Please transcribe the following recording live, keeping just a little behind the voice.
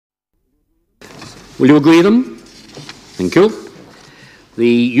Will you agree them? Thank you. The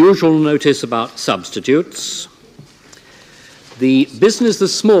usual notice about substitutes. The business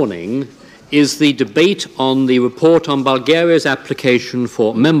this morning is the debate on the report on Bulgaria's application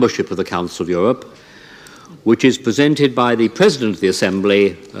for membership of the Council of Europe, which is presented by the President of the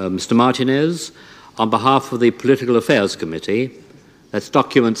Assembly, Mr. Martinez, on behalf of the Political Affairs Committee. That's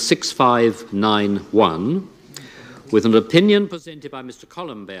document 6591, with an opinion presented by Mr.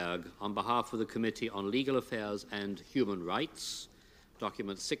 Columberg on behalf of the Committee on Legal Affairs and Human Rights,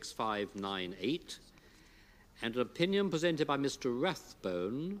 document 6598, and an opinion presented by Mr.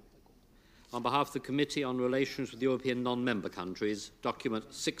 Rathbone on behalf of the Committee on Relations with European non-member countries,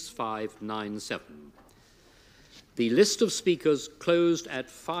 document 6597. The list of speakers closed at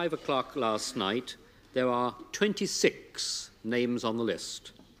 5 o'clock last night. There are 26 names on the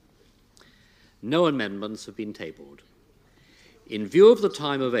list. No amendments have been tabled. In view of the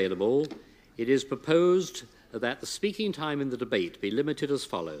time available, it is proposed that the speaking time in the debate be limited as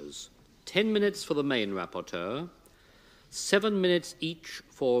follows: 10 minutes for the main rapporteur, 7 minutes each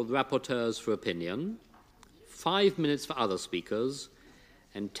for the rapporteurs for opinion, 5 minutes for other speakers,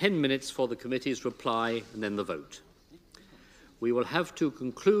 and 10 minutes for the committee's reply and then the vote. We will have to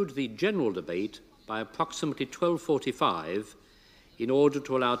conclude the general debate by approximately 12:45 in order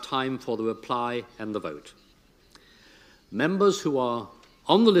to allow time for the reply and the vote. Members who are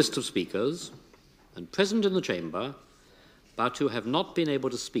on the list of speakers and present in the chamber, but who have not been able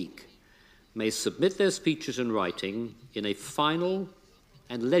to speak, may submit their speeches in writing in a final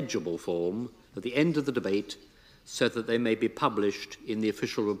and legible form at the end of the debate so that they may be published in the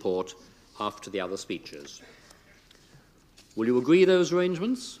official report after the other speeches. Will you agree those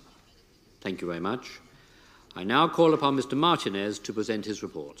arrangements? Thank you very much. I now call upon Mr. Martinez to present his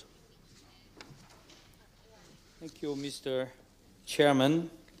report. Thank you, Mr. Chairman.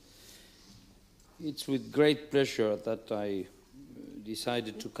 It's with great pleasure that I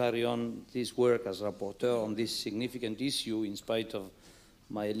decided to carry on this work as rapporteur on this significant issue in spite of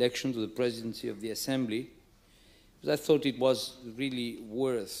my election to the presidency of the Assembly, because I thought it was really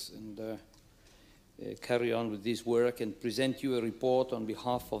worth and carry on with this work and present you a report on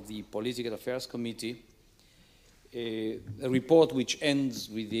behalf of the Political Affairs Committee, a report which ends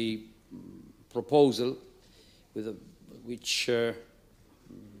with a proposal which is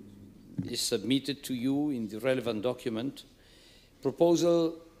submitted to you in the relevant document,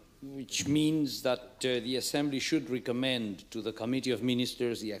 proposal which means that the Assembly should recommend to the Committee of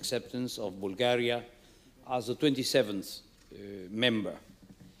Ministers the acceptance of Bulgaria as the 27th member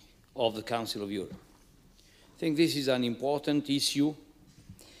of the Council of Europe. I think this is an important issue,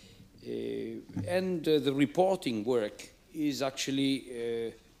 and the reporting work is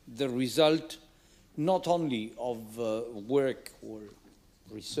actually the result not only of work or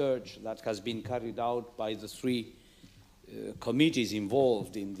research that has been carried out by the three committees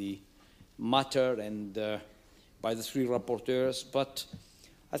involved in the matter and by the three rapporteurs, but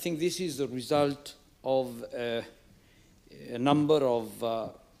I think this is the result of a number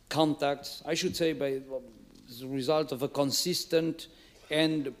of contacts, I should say by the result of a consistent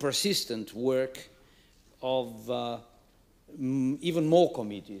and persistent work of even more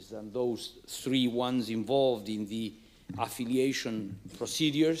committees than those three ones involved in the affiliation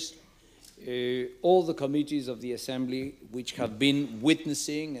procedures. All the committees of the Assembly which have been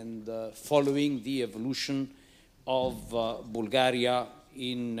witnessing and following the evolution of Bulgaria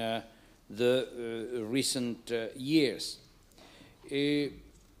in the recent years.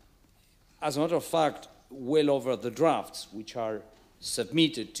 As a matter of fact, well over the drafts which are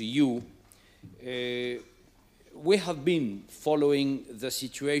submitted to you, we have been following the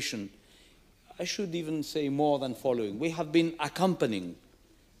situation. I should even say more than following. We have been accompanying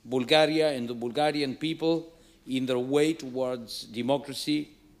Bulgaria and the Bulgarian people in their way towards democracy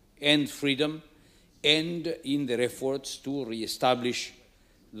and freedom and in their efforts to re-establish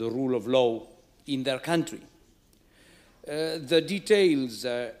the rule of law in their country. The details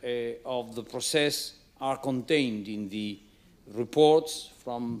of the process are contained in the reports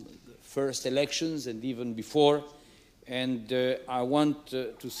from first elections and even before, and I want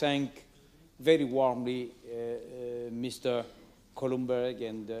to thank very warmly Mr. Columberg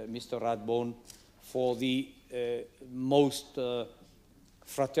and Mr. Rathbone for the most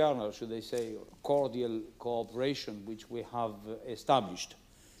fraternal, should I say, cordial cooperation which we have established.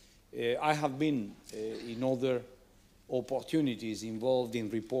 I have been in other opportunities involved in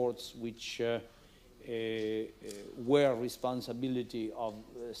reports which were responsibility of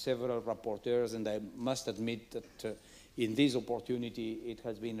several rapporteurs, and I must admit that in this opportunity it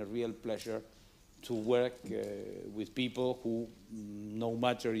has been a real pleasure to work with people who, no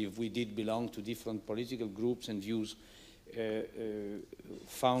matter if we did belong to different political groups and views,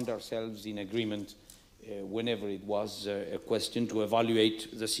 found ourselves in agreement whenever it was a question to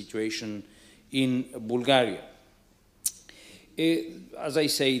evaluate the situation in Bulgaria. As I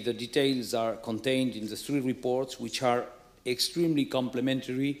say, the details are contained in the three reports, which are extremely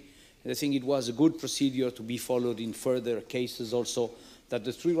complementary. I think it was a good procedure to be followed in further cases also, that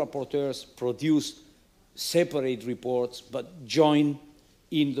the three rapporteurs produce separate reports but join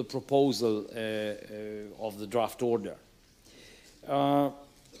in the proposal of the draft order.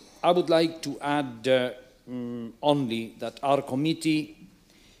 I would like to add only that our committee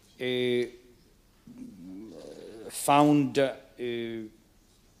found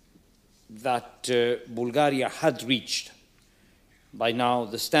that Bulgaria had reached by now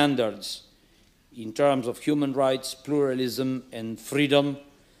the standards in terms of human rights, pluralism and freedom,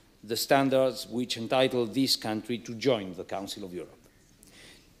 the standards which entitle this country to join the Council of Europe.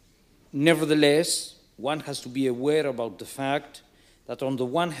 Nevertheless, one has to be aware about the fact that on the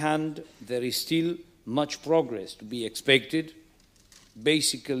one hand, there is still much progress to be expected,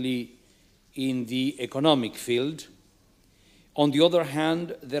 basically in the economic field. On the other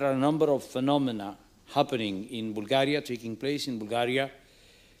hand, there are a number of phenomena happening in Bulgaria, taking place in Bulgaria,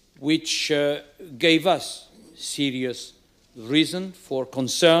 which gave us serious reason for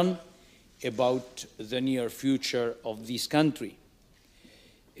concern about the near future of this country.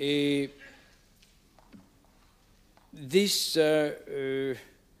 This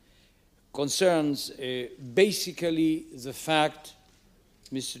concerns basically the fact,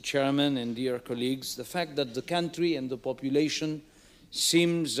 Mr. Chairman and dear colleagues, the fact that the country and the population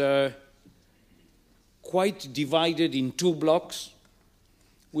seems quite divided in two blocks,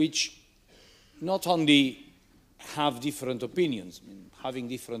 which not only have different opinions. I mean, having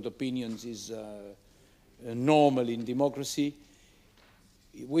different opinions is normal in democracy.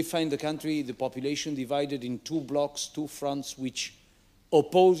 We find the country, the population, divided in two blocks, two fronts, which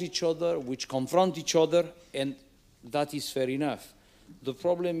oppose each other, which confront each other, and that is fair enough. The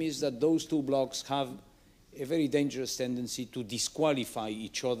problem is that those two blocks have a very dangerous tendency to disqualify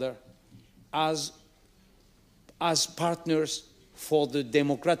each other as partners for the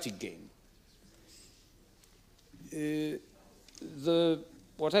democratic game.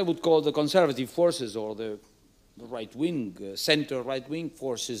 What I would call the conservative forces, or the right-wing, center right-wing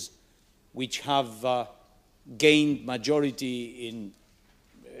forces, which have gained majority in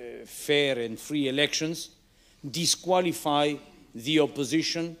fair and free elections, disqualify the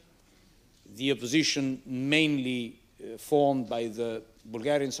opposition mainly formed by the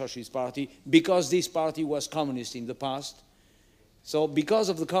Bulgarian Socialist Party, because this party was communist in the past. So because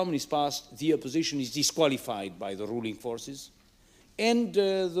of the communist past, the opposition is disqualified by the ruling forces. And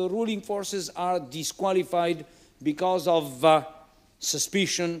the ruling forces are disqualified because of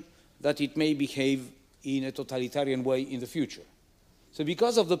suspicion that it may behave in a totalitarian way in the future. So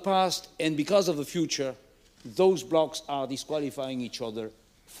because of the past and because of the future, those blocks are disqualifying each other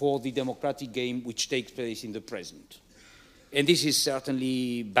for the democratic game which takes place in the present. And this is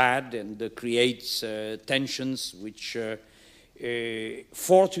certainly bad and creates tensions which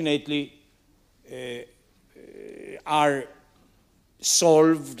fortunately are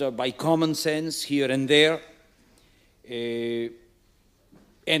solved by common sense here and there.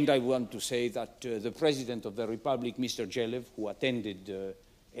 And I want to say that the President of the Republic, Mr. Geoffrey, who attended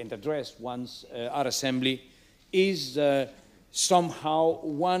and addressed once our assembly, is somehow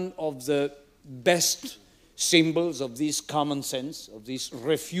one of the best symbols of this common sense, of this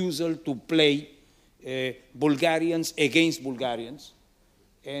refusal to play Bulgarians against Bulgarians,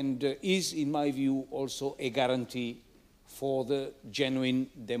 and is, in my view, also a guarantee for the genuine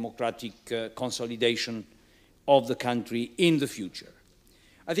democratic consolidation of the country in the future.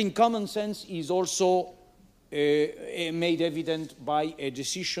 I think common sense is also made evident by a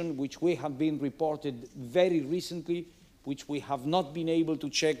decision which we have been reported very recently, which we have not been able to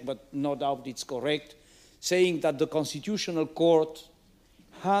check, but no doubt it's correct, saying that the Constitutional Court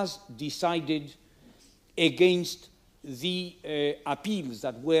has decided against the appeals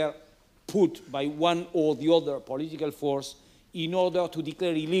that were put by one or the other political force in order to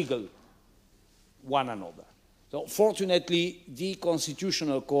declare illegal one another. So fortunately, the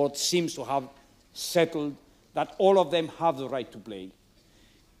Constitutional Court seems to have settled that all of them have the right to play,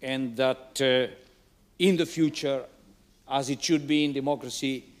 and that in the future, as it should be in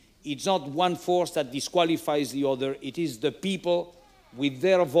democracy, it's not one force that disqualifies the other, it is the people with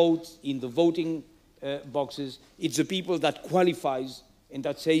their votes in the voting boxes, it's the people that qualifies and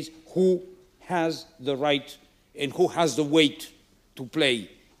that says who has the right and who has the weight to play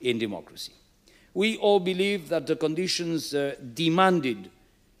in democracy. We all believe that the conditions demanded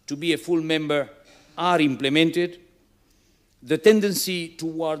to be a full member are implemented. The tendency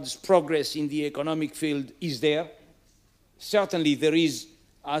towards progress in the economic field is there. Certainly there is,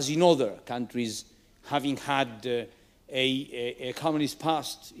 as in other countries, having had a communist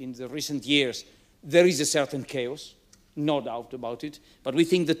past in the recent years, there is a certain chaos, no doubt about it. But we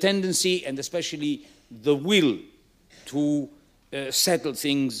think the tendency, and especially the will to settle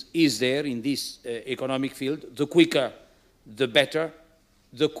things, is there in this economic field. The quicker, the better.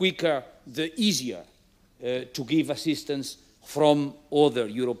 The quicker, the easier to give assistance from other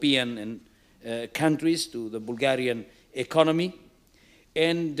European countries to the Bulgarian economy.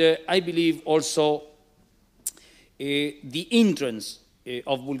 And I believe also the entrance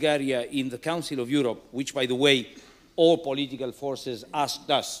of Bulgaria in the Council of Europe, which, by the way, all political forces asked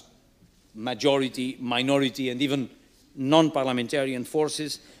us, majority, minority, and even non-parliamentarian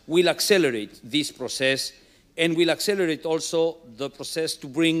forces, will accelerate this process and will accelerate also the process to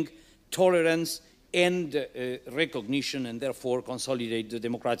bring tolerance and recognition, and therefore consolidate the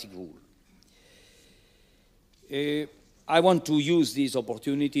democratic rule. I want to use this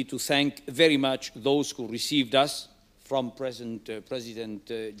opportunity to thank very much those who received us, from President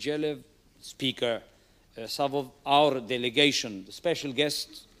Geoffrey, Speaker Savov, our delegation, the special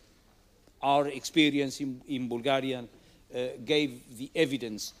guests. Our experience in Bulgaria gave the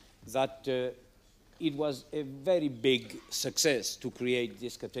evidence that it was a very big success to create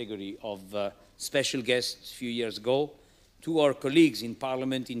this category of special guests a few years ago. To our colleagues in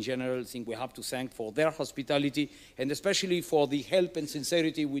Parliament in general, I think we have to thank for their hospitality, and especially for the help and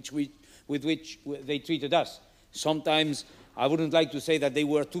sincerity with which they treated us. Sometimes I wouldn't like to say that they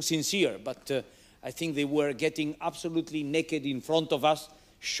were too sincere, but I think they were getting absolutely naked in front of us,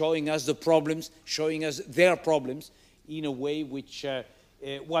 showing us the problems, showing us their problems in a way which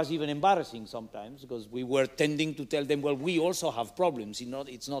was even embarrassing sometimes, because we were tending to tell them, well, we also have problems.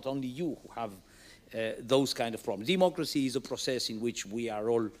 It's not only you who have those kind of problems. Democracy is a process in which we are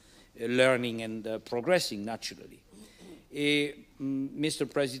all learning and progressing naturally. Mr.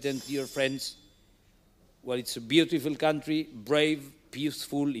 President, dear friends, well, it's a beautiful country, brave,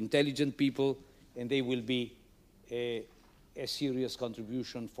 peaceful, intelligent people, and they will be a serious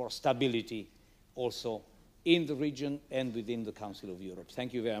contribution for stability also in the region and within the Council of Europe.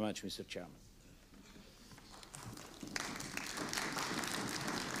 Thank you very much, Mr. Chairman.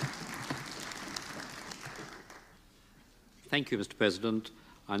 Thank you, Mr. President.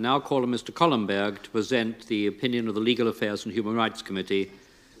 I now call on Mr. Columberg to present the opinion of the Legal Affairs and Human Rights Committee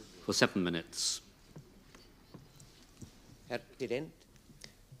for 7 minutes. Herr Präsident,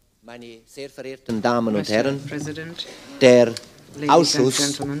 meine sehr verehrten Damen und Herren, der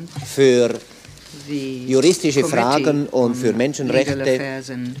Ausschuss für juristische Fragen und für Menschenrechte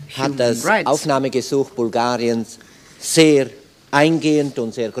hat das Aufnahmegesuch Bulgariens sehr eingehend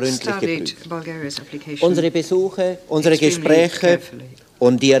und sehr gründlich geprüft. Unsere Besuche, unsere Gespräche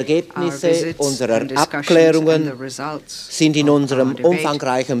und die Ergebnisse unserer Abklärungen sind in unserem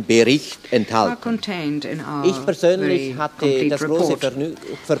umfangreichen Bericht enthalten. Ich persönlich hatte das große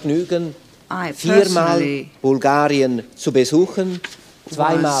Vergnügen, 4-mal Bulgarien zu besuchen,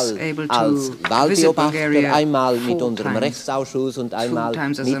 2-mal als Wahlbeobachter, einmal mit unserem Rechtsausschuss und einmal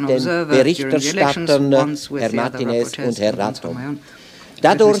mit den Berichterstattern, Herr Martinez und Herr Rathbone.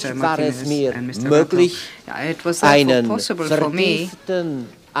 Dadurch war es mir möglich, einen vertieften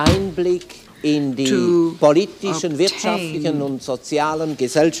Einblick in die politischen, wirtschaftlichen und sozialen,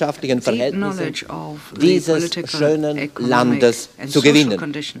 gesellschaftlichen Verhältnisse dieses schönen Landes zu gewinnen.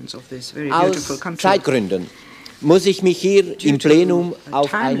 Aus Zeitgründen muss ich mich hier im Plenum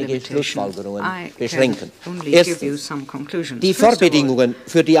auf einige Schlussfolgerungen beschränken. Erstens, die Vorbedingungen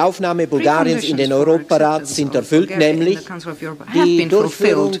für die Aufnahme Bulgariens in den Europarat sind erfüllt, nämlich die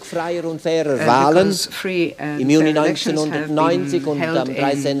Durchführung freier und fairer Wahlen im Juni 1990 und am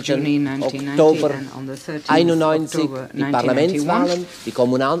 13. Oktober 1991 die Parlamentswahlen, die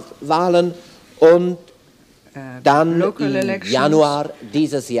Kommunalwahlen und dann im Januar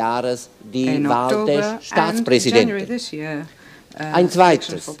dieses Jahres die Wahl des Staatspräsidenten. Ein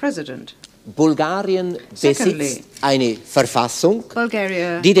zweites. Bulgarien besitzt eine Verfassung,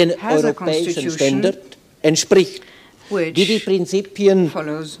 die den europäischen Standard entspricht, die die Prinzipien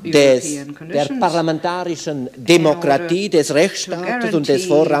der parlamentarischen Demokratie, des Rechtsstaates und des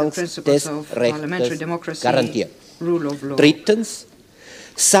Vorrangs des Rechts garantiert. Drittens,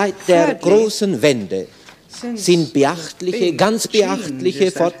 seit der großen Wende sind ganz beachtliche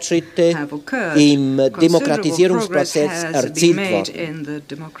Fortschritte im Demokratisierungsprozess erzielt worden.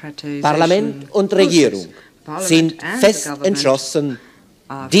 Parlament und Regierung sind fest entschlossen,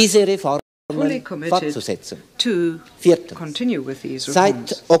 diese Reformen fortzusetzen. Viertens.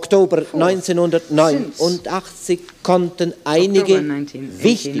 Seit Oktober 1989 konnten einige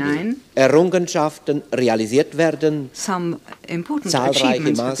wichtige Errungenschaften realisiert werden,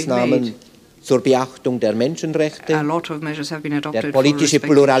 zahlreiche Maßnahmen zur Beachtung der Menschenrechte, der politische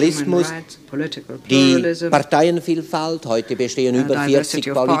Pluralismus, die Parteienvielfalt, heute bestehen über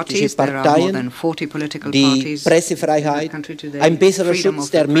 40 politische Parteien, die Pressefreiheit, ein besserer Schutz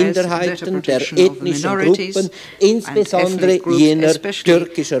der Minderheiten, der ethnischen Gruppen, insbesondere jener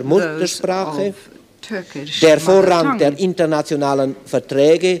türkischer Muttersprache, der Vorrang der internationalen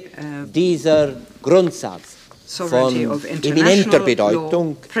Verträge, dieser Grundsatz von eminenter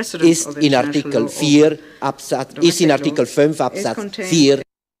Bedeutung ist in Artikel 5 Absatz 4.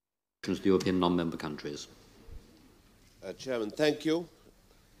 European non-member countries. Chairman, thank you.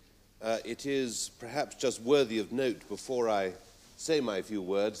 It is perhaps just worthy of note before I say my few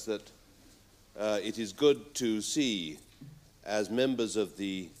words that it is good to see, as members of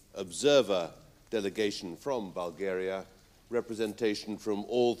the observer delegation from Bulgaria, representation from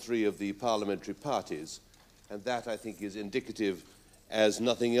all three of the parliamentary parties. And that, I think, is indicative, as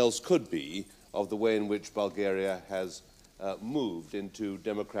nothing else could be, of the way in which Bulgaria has moved into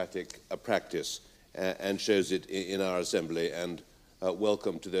democratic practice and shows it in our Assembly. And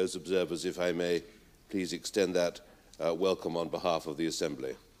welcome to those observers, if I may please extend that welcome on behalf of the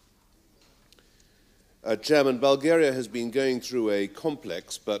Assembly. Chairman, Bulgaria has been going through a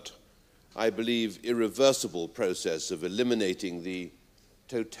complex but, I believe, irreversible process of eliminating the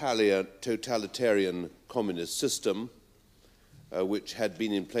totalitarian communist system, which had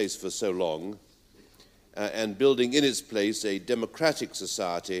been in place for so long, and building in its place a democratic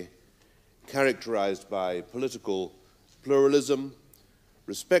society characterized by political pluralism,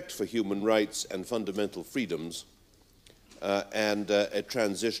 respect for human rights and fundamental freedoms, and a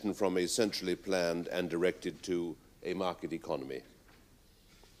transition from a centrally planned and directed to a market economy.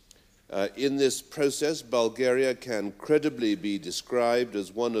 In this process, Bulgaria can credibly be described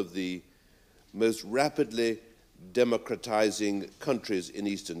as one of the most rapidly democratizing countries in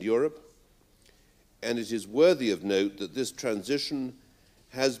Eastern Europe, and it is worthy of note that this transition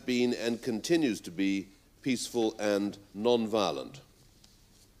has been and continues to be peaceful and non-violent.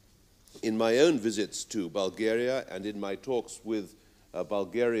 In my own visits to Bulgaria and in my talks with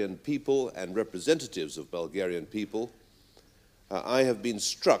Bulgarian people and representatives of Bulgarian people, I have been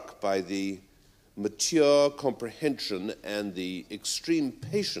struck by the mature comprehension and the extreme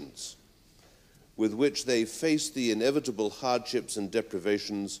patience with which they face the inevitable hardships and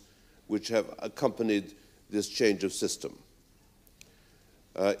deprivations which have accompanied this change of system.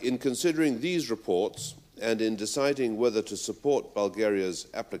 In considering these reports and in deciding whether to support Bulgaria's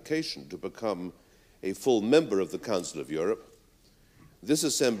application to become a full member of the Council of Europe, this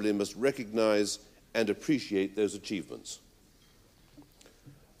Assembly must recognize and appreciate those achievements.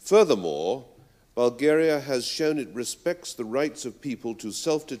 Furthermore, Bulgaria has shown it respects the rights of people to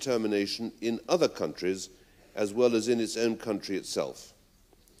self-determination in other countries as well as in its own country itself.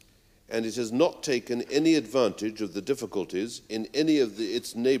 And it has not taken any advantage of the difficulties in any of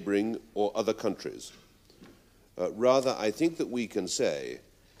its neighboring or other countries. Rather, I think that we can say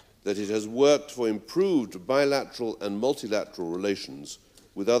that it has worked for improved bilateral and multilateral relations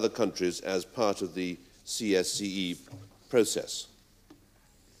with other countries as part of the CSCE process.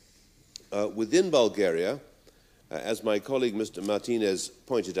 Within Bulgaria, as my colleague Mr. Martinez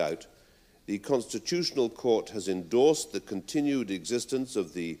pointed out, the Constitutional Court has endorsed the continued existence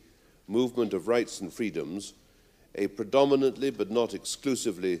of the Movement of Rights and Freedoms, a predominantly but not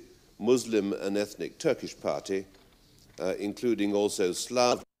exclusively Muslim and ethnic Turkish party, including also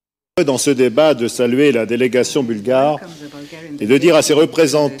Slav. Dans ce débat, de saluer la délégation bulgare et de dire à ses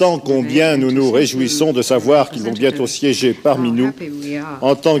représentants combien nous nous réjouissons de savoir qu'ils vont bientôt siéger parmi nous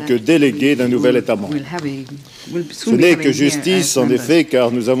en tant que délégués d'un nouvel État membre. Ce n'est que justice, en effet,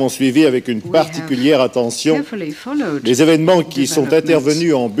 car nous avons suivi avec une particulière attention les événements qui sont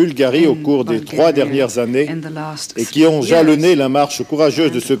intervenus en Bulgarie au cours des 3 dernières années et qui ont jalonné la marche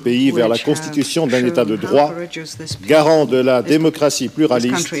courageuse de ce pays vers la constitution d'un État de droit, garant de la démocratie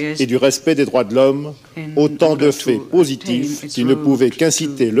pluraliste et du respect des droits de l'homme, autant de faits positifs qui ne pouvaient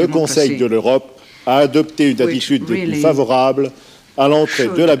qu'inciter le Conseil de l'Europe à adopter une attitude des plus favorables à l'entrée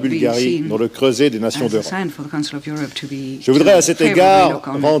de la Bulgarie dans le creuset des nations d'Europe. Je voudrais à cet égard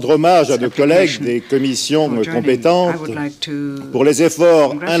rendre hommage à nos collègues des commissions compétentes pour les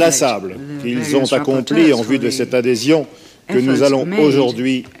efforts inlassables qu'ils ont accomplis en vue de cette adhésion que nous allons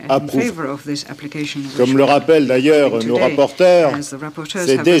aujourd'hui approuve. Comme le rappellent d'ailleurs nos rapporteurs,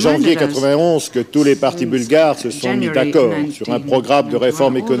 c'est dès janvier 1991 que tous les partis bulgares se sont mis d'accord sur un programme de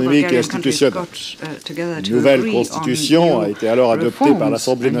réforme économique et institutionnelle. Une nouvelle constitution a été alors adoptée par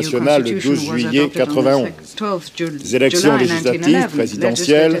l'Assemblée nationale le 12 juillet 1991. Les élections législatives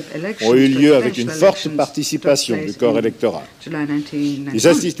présidentielles ont eu lieu avec une forte participation du corps électoral. Les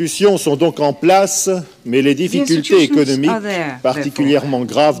institutions sont donc en place, mais les difficultés économiques particulièrement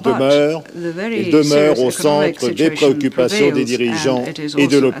graves demeurent et demeurent au centre des préoccupations des dirigeants et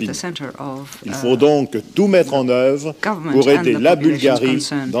de l'opinion. Il faut donc tout mettre en œuvre pour aider la Bulgarie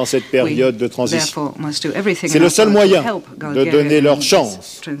dans cette période de transition. C'est le seul moyen de donner leur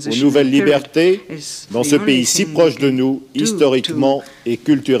chance aux nouvelles libertés dans ce pays si proche de nous, historiquement et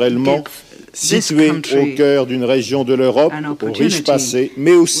culturellement, situé au cœur d'une région de l'Europe au riche passé,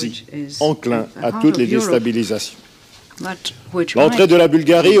 mais aussi enclin à toutes les déstabilisations. L'entrée de la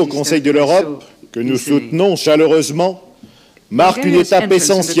Bulgarie au Conseil de l'Europe, que nous soutenons chaleureusement, marque une étape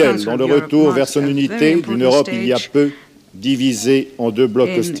essentielle dans le retour vers son unité d'une Europe il y a peu divisée en deux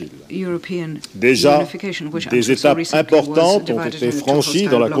blocs hostiles. Déjà, des étapes importantes ont été franchies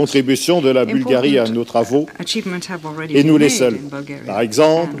dans la contribution de la Bulgarie à nos travaux, et nous les seuls. Par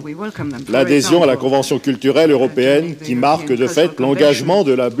exemple, l'adhésion à la Convention culturelle européenne qui marque de fait l'engagement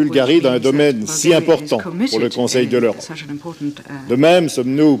de la Bulgarie dans un domaine si important pour le Conseil de l'Europe. De même,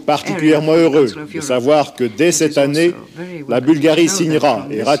 sommes-nous particulièrement heureux de savoir que dès cette année, la Bulgarie signera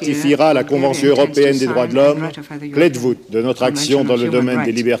et ratifiera la Convention européenne des droits de l'homme, clé de voûte de notre action dans le domaine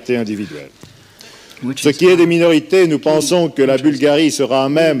des libertés individuelles. Ce qui est des minorités, nous pensons que la Bulgarie sera à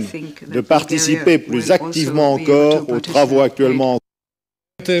même de participer plus activement encore aux travaux actuellement en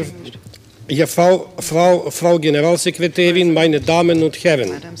cours. Ja, Frau Generalsekretärin, meine Damen und Herren,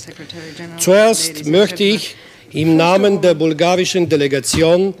 zuerst möchte ich im Namen der bulgarischen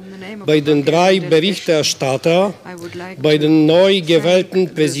Delegation bei den drei Berichterstattern, bei den neu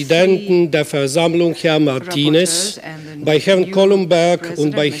gewählten Präsidenten der Versammlung, Herrn Martinez, bei Herrn Columberg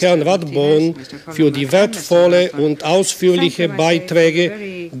und bei Herrn Rathbone für die wertvolle und ausführliche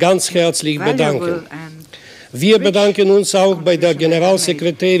Beiträge ganz herzlich bedanken. Wir bedanken uns auch bei der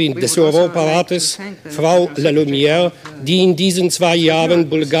Generalsekretärin des Europarates, Frau Lallumière, die in diesen 2 Jahren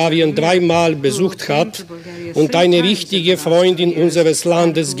Bulgarien 3-mal besucht hat und eine wichtige Freundin unseres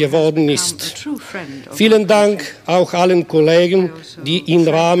Landes geworden ist. Vielen Dank auch allen Kollegen, die im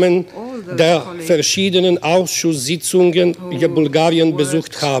Rahmen der verschiedenen Ausschusssitzungen Bulgarien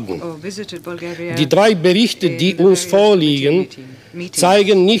besucht haben. Die 3 Berichte, die uns vorliegen,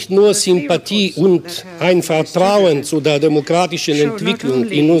 zeigen nicht nur Sympathie und ein Vertrauen zu der demokratischen Entwicklung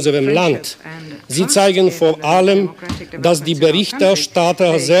in unserem Land. Sie zeigen vor allem, dass die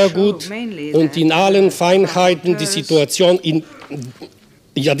Berichterstatter sehr gut und in allen Feinheiten die Situation in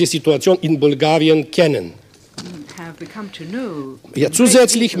Bulgarien kennen. Ja,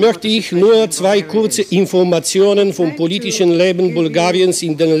 zusätzlich möchte ich nur 2 kurze Informationen vom politischen Leben Bulgariens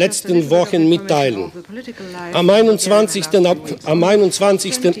in den letzten Wochen mitteilen. Am 21.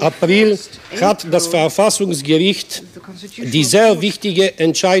 April hat das Verfassungsgericht die sehr wichtige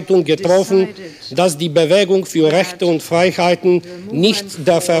Entscheidung getroffen, dass die Bewegung für Rechte und Freiheiten nicht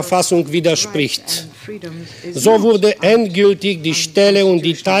der Verfassung widerspricht. So wurde endgültig die Stelle und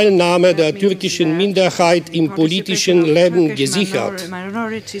die Teilnahme der türkischen Minderheit im politischen Leben gesichert,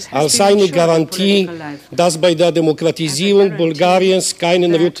 als eine Garantie, dass bei der Demokratisierung Bulgariens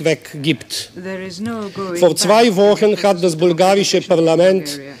keinen Rückweg gibt. Vor 2 Wochen hat das bulgarische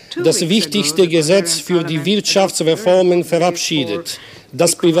Parlament das wichtigste Gesetz für die Wirtschaftsreformen verabschiedet,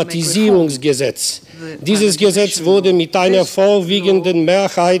 das Privatisierungsgesetz. Dieses Gesetz wurde mit einer vorwiegenden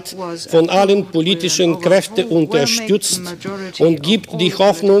Mehrheit von allen politischen Kräften unterstützt und gibt die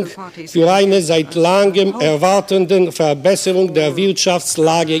Hoffnung für eine seit langem erwartende Verbesserung der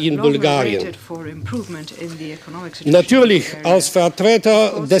Wirtschaftslage in Bulgarien. Natürlich, als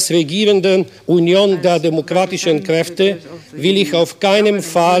Vertreter des regierenden Union der demokratischen Kräfte will ich auf keinen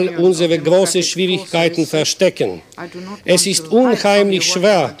Fall unsere großen Schwierigkeiten verstecken. Es ist unheimlich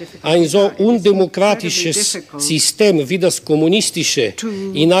schwer, ein so undemokratisches System wie das kommunistische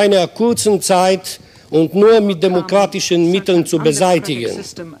in einer kurzen Zeit und nur mit demokratischen Mitteln zu beseitigen.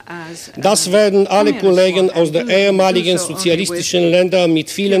 Das werden alle Kollegen aus den ehemaligen sozialistischen Ländern mit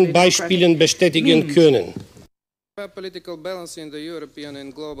vielen Beispielen bestätigen können. Political balance in the European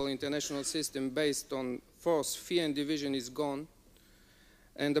and global international system based on force, fear and division is gone.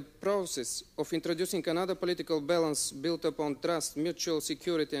 And the process of introducing another political balance built upon trust, mutual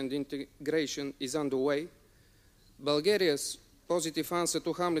security and integration is underway. Bulgaria's positive answer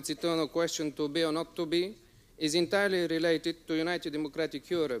to Hamlet's eternal question to be or not to be is entirely related to United Democratic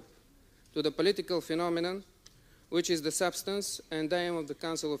Europe, to the political phenomenon which is the substance and aim of the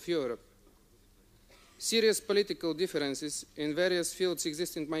Council of Europe. Serious political differences in various fields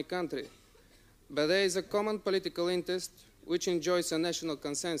exist in my country, but there is a common political interest which enjoys a national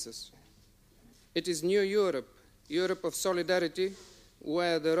consensus. It is New Europe, Europe of solidarity,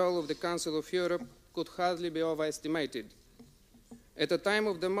 where the role of the Council of Europe could hardly be overestimated. At a time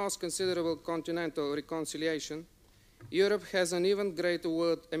of the most considerable continental reconciliation, Europe has an even greater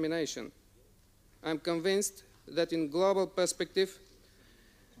world emanation. I am convinced that in global perspective,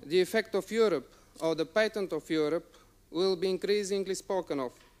 the effect of Europe, or the patent of Europe, will be increasingly spoken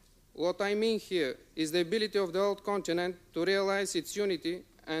of. What I mean here is the ability of the old continent to realize its unity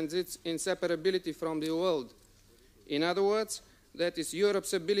and its inseparability from the world. In other words, that is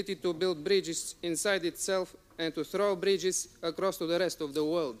Europe's ability to build bridges inside itself and to throw bridges across to the rest of the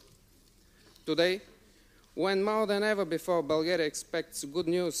world. Today, when more than ever before Bulgaria expects good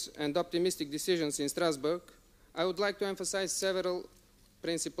news and optimistic decisions in Strasbourg, I would like to emphasize several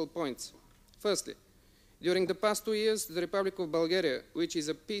principal points. Firstly, during the past 2 years, the Republic of Bulgaria, which is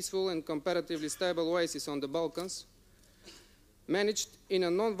a peaceful and comparatively stable oasis on the Balkans, managed in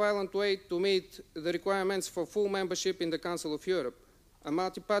a non-violent way to meet the requirements for full membership in the Council of Europe. A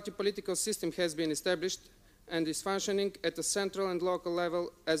multi-party political system has been established and is functioning at the central and local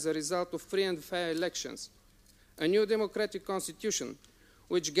level as a result of free and fair elections. A new democratic constitution,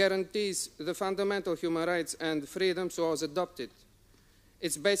 which guarantees the fundamental human rights and freedoms, was adopted.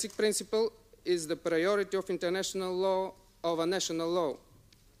 Its basic principle is the priority of international law over national law.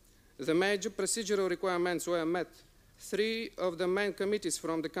 The major procedural requirements were met. 3 of the main committees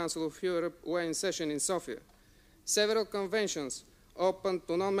from the Council of Europe were in session in Sofia. Several conventions open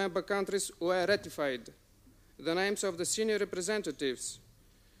to non-member countries were ratified. The names of the senior representatives,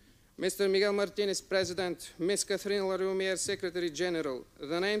 Mr. Miguel Martinez, President, Ms. Catherine Larumiere, Secretary General.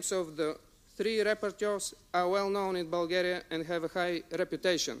 The names of the 3 rapporteurs are well known in Bulgaria and have a high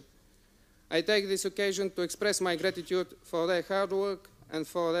reputation. I take this occasion to express my gratitude for their hard work and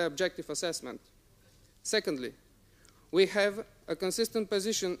for their objective assessment. Secondly, we have a consistent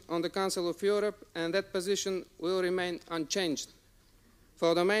position on the Council of Europe, and that position will remain unchanged.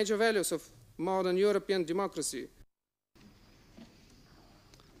 For the major values of modern European democracy.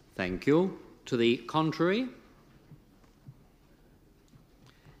 Thank you. To the contrary?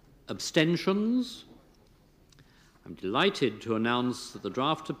 Abstentions? I'm delighted to announce that the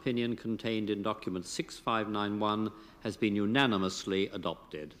draft opinion contained in document 6591 has been unanimously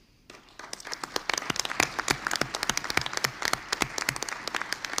adopted.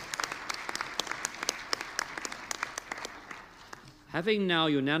 Having now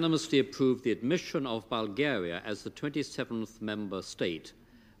unanimously approved the admission of Bulgaria as the 27th member state,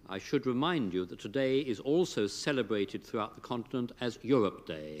 I should remind you that today is also celebrated throughout the continent as Europe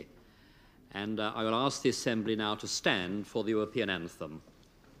Day. And I will ask the Assembly now to stand for the European anthem.